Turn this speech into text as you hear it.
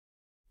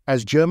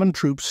As German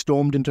troops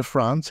stormed into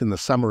France in the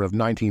summer of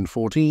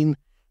 1914,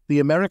 the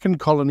American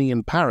colony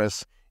in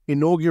Paris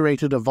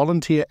inaugurated a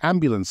volunteer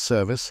ambulance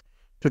service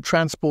to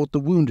transport the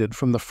wounded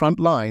from the front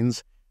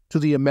lines to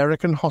the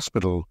American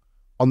hospital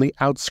on the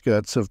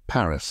outskirts of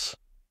Paris.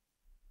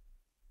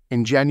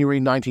 In January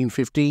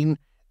 1915,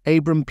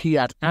 Abram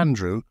Piatt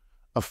Andrew,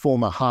 a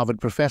former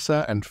Harvard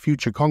professor and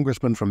future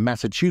congressman from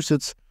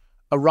Massachusetts,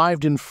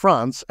 arrived in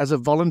France as a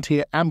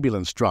volunteer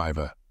ambulance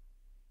driver.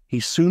 He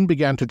soon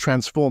began to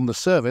transform the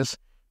service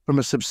from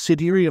a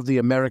subsidiary of the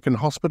American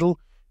hospital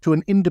to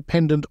an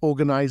independent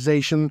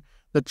organization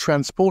that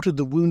transported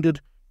the wounded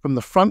from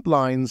the front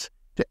lines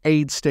to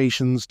aid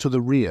stations to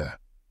the rear.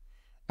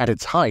 At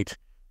its height,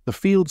 the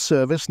field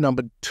service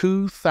numbered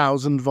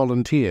 2,000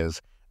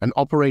 volunteers and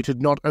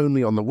operated not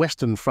only on the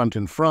Western Front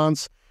in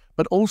France,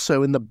 but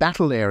also in the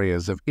battle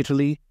areas of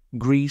Italy,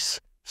 Greece,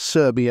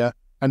 Serbia,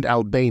 and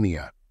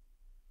Albania.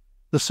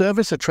 The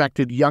service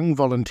attracted young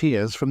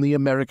volunteers from the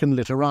American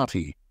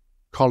literati,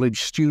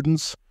 college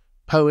students,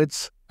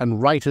 poets,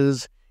 and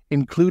writers,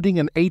 including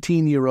an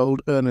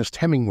 18-year-old Ernest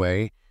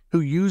Hemingway, who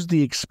used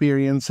the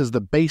experience as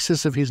the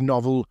basis of his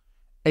novel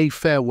A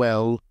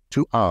Farewell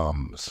to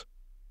Arms.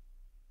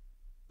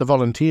 The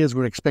volunteers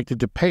were expected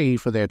to pay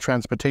for their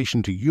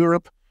transportation to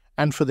Europe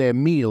and for their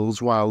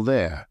meals while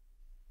there.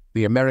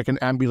 The American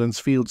Ambulance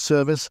Field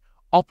Service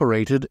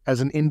operated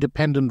as an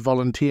independent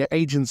volunteer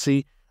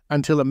agency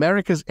until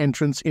America's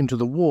entrance into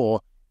the war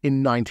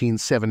in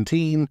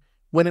 1917,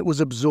 when it was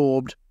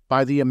absorbed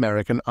by the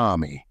American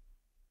Army.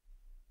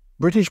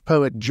 British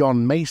poet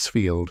John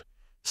Masefield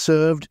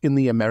served in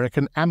the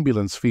American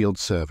Ambulance Field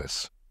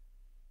Service.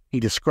 He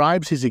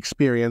describes his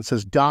experience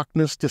as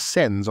darkness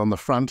descends on the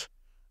front,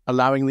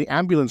 allowing the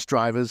ambulance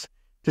drivers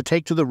to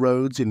take to the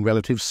roads in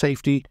relative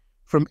safety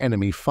from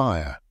enemy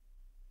fire.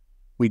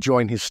 We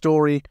join his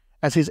story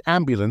as his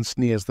ambulance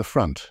nears the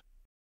front.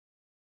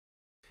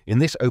 In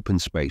this open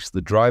space,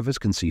 the drivers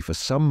can see for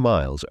some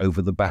miles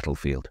over the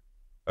battlefield.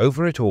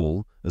 Over it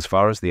all, as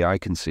far as the eye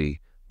can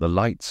see, the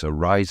lights are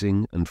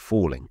rising and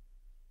falling.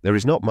 There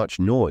is not much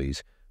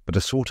noise, but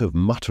a sort of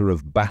mutter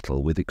of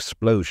battle with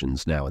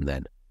explosions now and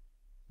then.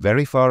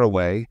 Very far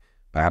away,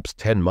 perhaps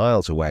 10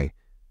 miles away,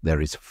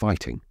 there is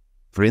fighting,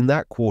 for in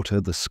that quarter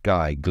the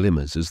sky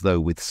glimmers as though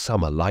with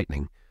summer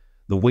lightning.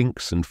 The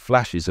winks and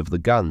flashes of the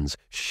guns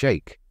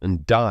shake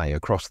and die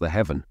across the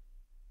heaven.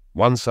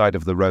 One side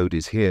of the road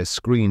is here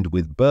screened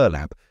with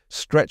burlap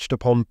stretched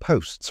upon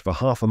posts for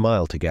half a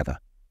mile together.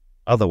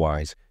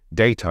 Otherwise,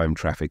 daytime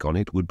traffic on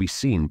it would be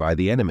seen by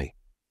the enemy.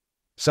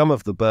 Some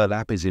of the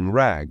burlap is in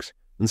rags,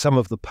 and some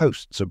of the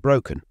posts are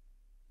broken.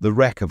 The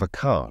wreck of a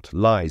cart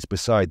lies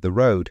beside the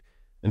road,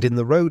 and in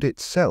the road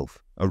itself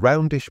are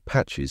roundish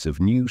patches of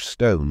new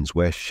stones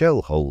where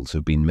shell holes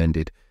have been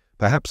mended,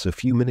 perhaps a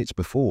few minutes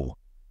before.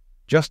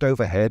 Just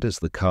overhead, as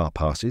the car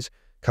passes,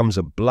 comes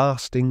a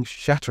blasting,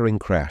 shattering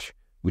crash,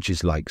 which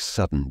is like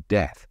sudden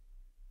death.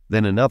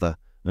 Then another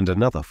and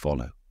another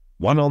follow,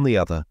 one on the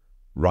other,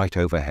 right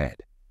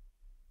overhead.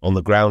 On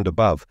the ground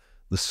above,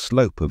 the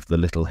slope of the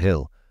little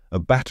hill, a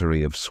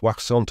battery of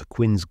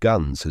Soixante-Quinze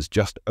guns has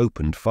just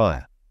opened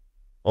fire.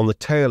 On the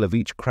tail of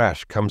each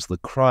crash comes the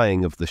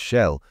crying of the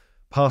shell,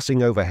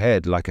 passing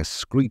overhead like a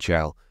screech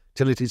owl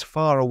till it is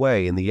far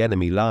away in the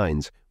enemy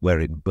lines, where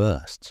it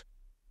bursts.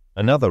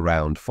 Another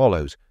round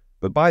follows,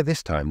 but by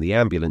this time the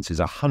ambulance is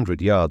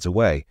 100 yards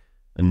away,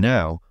 and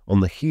now, on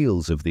the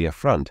heels of the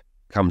affront,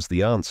 comes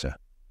the answer.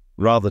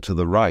 Rather to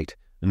the right,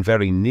 and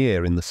very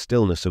near in the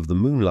stillness of the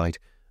moonlight,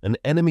 an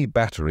enemy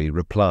battery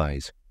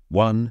replies,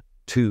 1,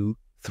 2,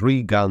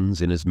 3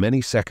 guns in as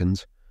many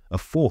seconds, a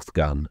 4th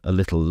gun a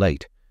little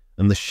late,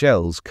 and the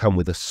shells come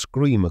with a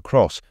scream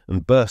across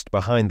and burst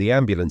behind the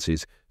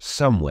ambulances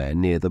somewhere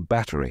near the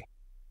battery.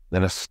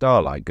 Then a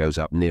starlight goes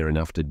up near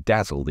enough to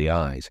dazzle the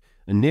eyes,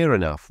 and near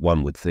enough,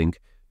 one would think,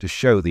 to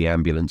show the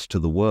ambulance to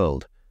the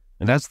world.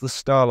 And as the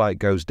starlight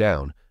goes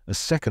down, a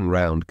second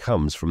round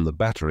comes from the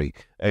battery,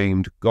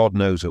 aimed God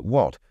knows at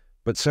what,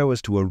 but so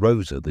as to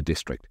arosa the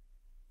district.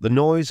 The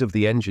noise of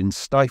the engine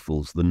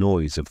stifles the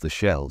noise of the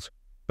shells,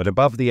 but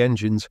above the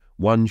engines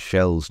one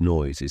shell's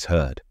noise is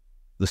heard.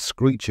 The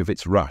screech of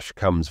its rush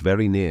comes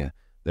very near.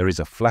 There is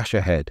a flash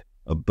ahead,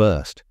 a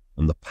burst,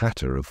 and the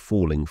patter of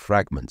falling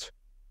fragments.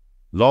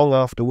 Long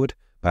afterward,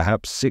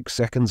 perhaps 6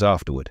 seconds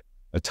afterward,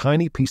 a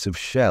tiny piece of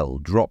shell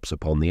drops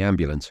upon the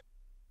ambulance.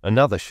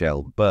 Another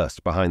shell bursts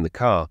behind the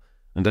car,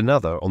 and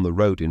another on the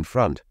road in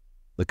front.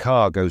 The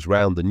car goes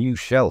round the new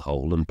shell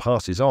hole and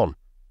passes on.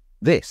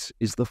 This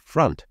is the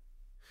front.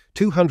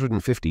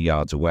 250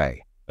 yards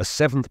away, a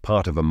 7th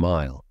part of a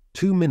mile,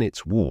 2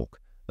 minutes' walk,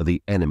 are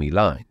the enemy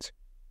lines.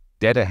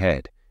 Dead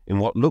ahead, in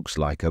what looks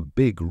like a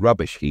big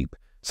rubbish heap,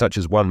 such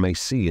as one may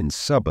see in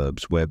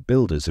suburbs where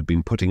builders have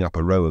been putting up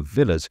a row of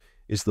villas,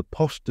 is the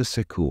poste de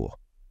secours.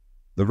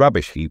 The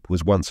rubbish heap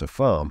was once a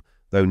farm,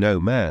 though no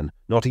man,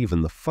 not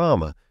even the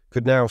farmer,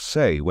 could now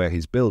say where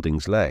his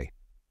buildings lay.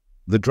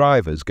 The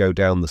drivers go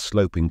down the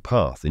sloping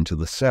path into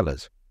the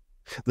cellars.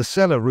 The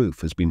cellar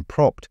roof has been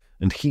propped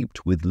and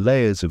heaped with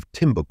layers of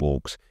timber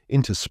baulks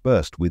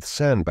interspersed with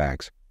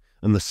sandbags,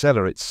 and the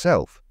cellar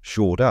itself,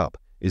 shored up,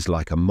 is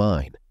like a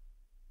mine.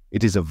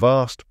 It is a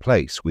vast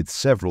place with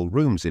several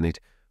rooms in it,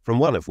 from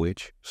one of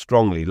which,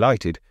 strongly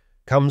lighted,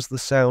 comes the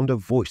sound of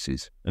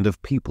voices and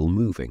of people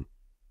moving.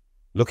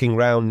 Looking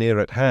round near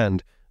at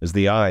hand, as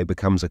the eye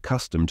becomes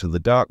accustomed to the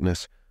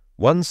darkness,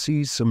 one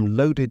sees some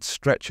loaded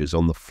stretchers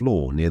on the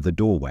floor near the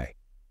doorway.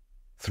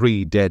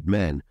 3 dead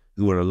men,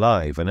 who were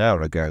alive an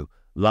hour ago,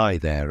 lie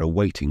there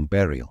awaiting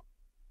burial.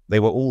 They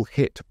were all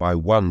hit by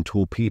one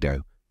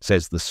torpedo,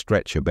 says the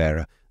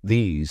stretcher-bearer,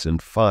 these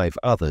and 5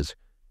 others,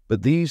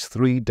 but these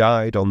 3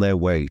 died on their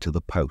way to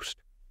the post.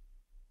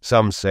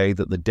 Some say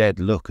that the dead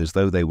look as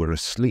though they were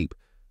asleep,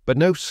 but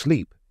no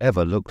sleep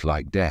ever looked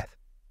like death.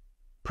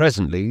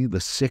 Presently the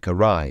sick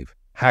arrive,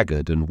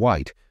 haggard and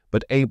white,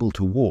 but able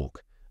to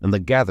walk, and the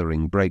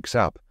gathering breaks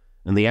up,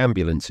 and the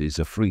ambulances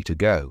are free to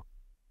go.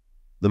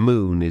 The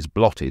moon is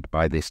blotted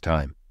by this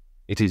time.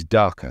 It is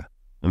darker,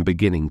 and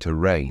beginning to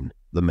rain,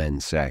 the men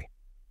say.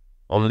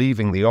 On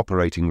leaving the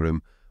operating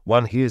room,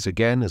 one hears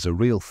again as a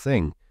real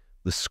thing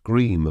the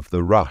scream of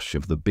the rush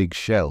of the big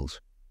shells,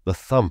 the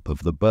thump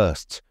of the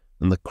bursts,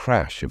 and the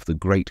crash of the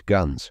great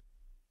guns.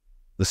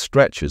 The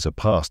stretchers are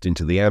passed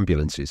into the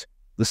ambulances.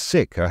 The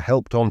sick are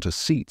helped onto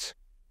seats.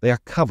 They are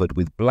covered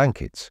with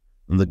blankets,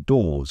 and the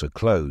doors are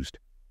closed.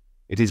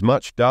 It is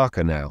much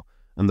darker now,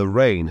 and the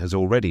rain has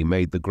already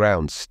made the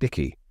ground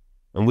sticky.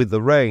 And with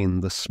the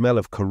rain, the smell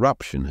of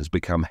corruption has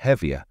become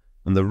heavier,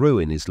 and the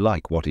ruin is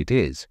like what it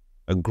is,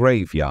 a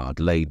graveyard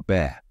laid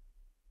bare.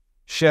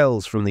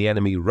 Shells from the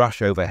enemy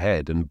rush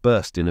overhead and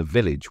burst in a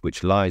village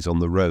which lies on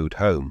the road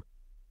home.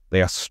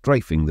 They are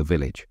strafing the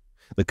village.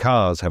 The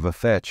cars have a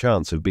fair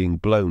chance of being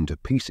blown to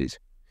pieces.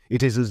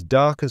 It is as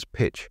dark as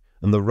pitch,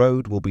 and the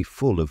road will be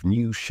full of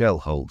new shell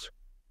holes.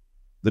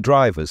 The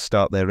drivers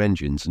start their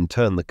engines and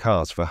turn the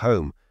cars for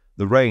home.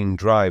 The rain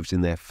drives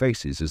in their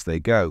faces as they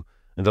go,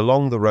 and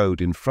along the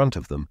road in front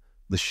of them,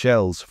 the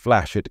shells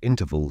flash at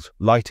intervals,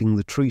 lighting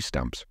the tree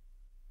stumps.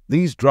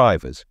 These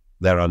drivers,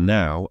 there are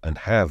now and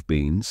have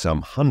been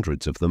some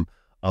hundreds of them,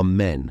 are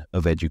men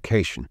of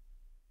education.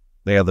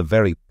 They are the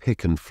very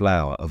pick and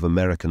flower of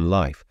American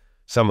life,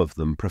 some of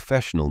them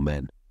professional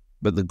men,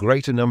 but the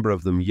greater number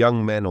of them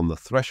young men on the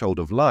threshold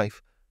of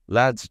life,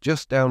 lads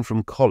just down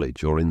from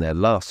college or in their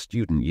last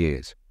student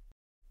years.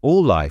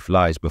 All life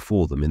lies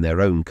before them in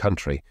their own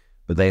country,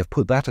 but they have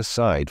put that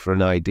aside for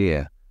an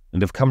idea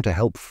and have come to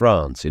help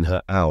France in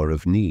her hour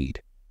of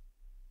need.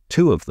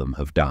 2 of them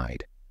have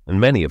died, and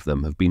many of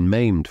them have been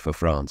maimed for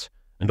France,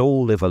 and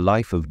all live a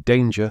life of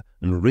danger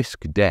and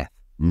risk death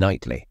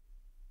nightly.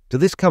 To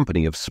this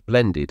company of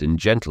splendid and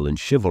gentle and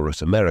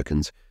chivalrous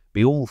Americans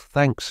be all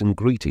thanks and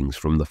greetings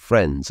from the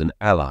friends and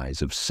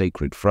allies of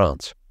sacred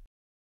France.